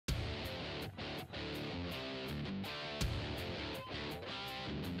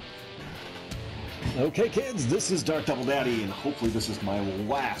Okay, kids, this is Dark Double Daddy, and hopefully this is my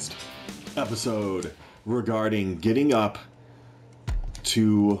last episode regarding getting up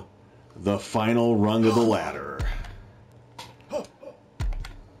to the final rung of the ladder.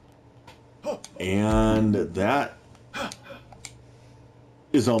 And that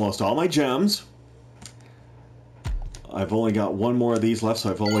is almost all my gems. I've only got one more of these left,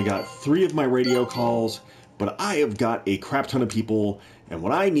 so I've only got 3 of my radio calls, but I have got a crap ton of people, and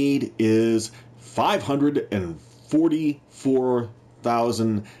what I need is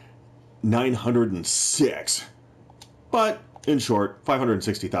 544,906. But, in short,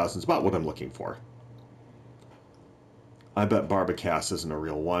 560,000 is about what I'm looking for. I bet Barbacast isn't a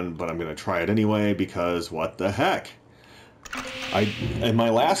real one, but I'm going to try it anyway because what the heck? In my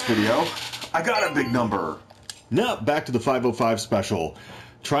last video, I got a big number. Nope, back to the 505 special.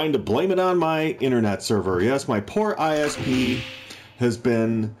 Trying to blame it on my internet server. Yes, my poor ISP has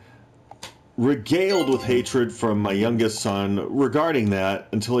been regaled with hatred from my youngest son regarding that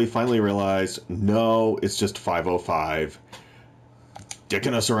until he finally realized, no, it's just 505.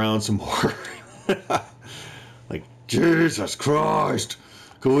 Dicking us around some more. Like, Jesus Christ,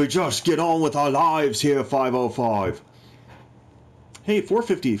 can we just get on with our lives here, 505? Hey,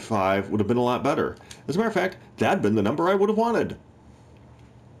 455 would have been a lot better. As a matter of fact, that'd been the number I would have wanted.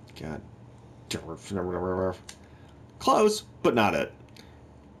 God. Close, but not it.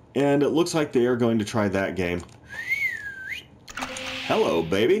 And it looks like they are going to try that game. Hello,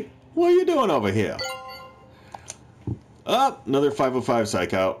 baby. What are you doing over here? Oh, another 505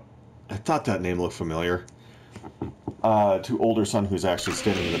 psych out. I thought that name looked familiar. To older son who's actually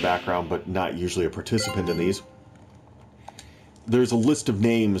standing in the background, but not usually a participant in these. There's a list of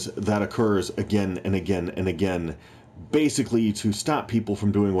names that occurs again and again and again, basically to stop people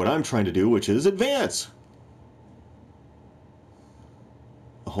from doing what I'm trying to do, which is advance.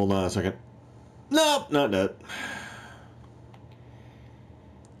 Hold on a second. Nope, not that.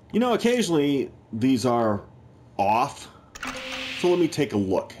 You know, occasionally these are off. So let me take a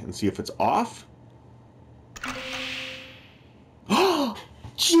look and see if it's off. Oh,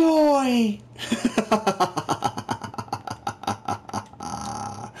 joy!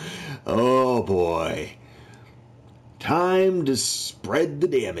 Oh boy. Time to spread the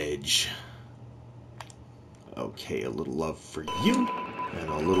damage. Okay, a little love for you. And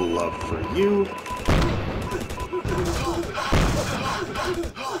a little love for you.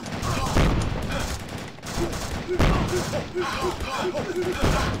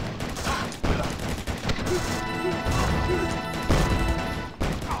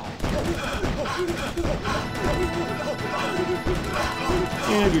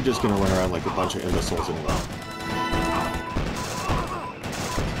 And you're just going to run around like a bunch of imbeciles anyway.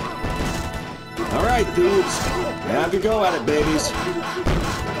 Alright, thieves. Have your go at it, babies.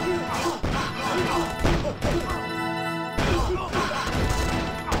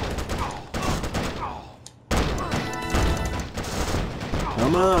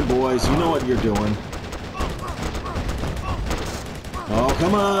 Come on, boys. You know what you're doing. Oh,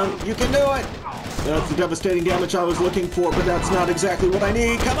 come on. You can do it. That's the devastating damage I was looking for, but that's not exactly what I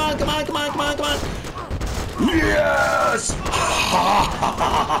need. Come on, come on, come on, come on, come on. Yes!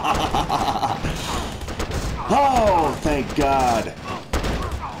 Oh, thank God.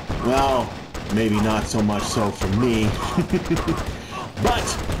 Well, maybe not so much so for me. But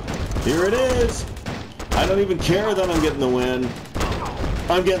here it is. I don't even care that I'm getting the win.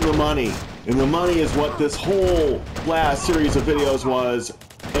 I'm getting the money. And the money is what this whole last series of videos was.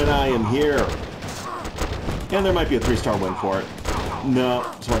 And I am here. And there might be a 3-star win for it. No,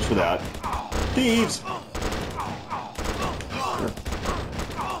 so much for that. Thieves!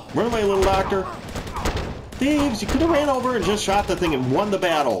 Run away, little doctor. Thieves, you could have ran over and just shot the thing and won the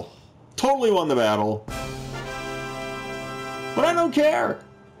battle. Totally won the battle. But I don't care.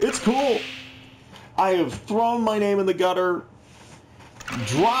 It's cool. I have thrown my name in the gutter,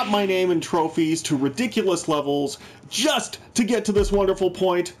 dropped my name in trophies to ridiculous levels just to get to this wonderful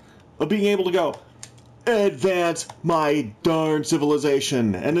point of being able to go, advance my darn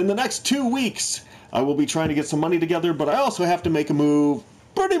civilization. And in the next 2 weeks, I will be trying to get some money together, but I also have to make a move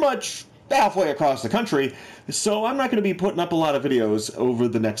pretty much halfway across the country, so I'm not going to be putting up a lot of videos over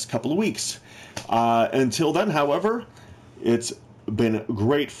the next couple of weeks. Until then, however, it's been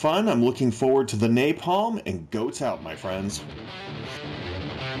great fun. I'm looking forward to the napalm, and goats out, my friends.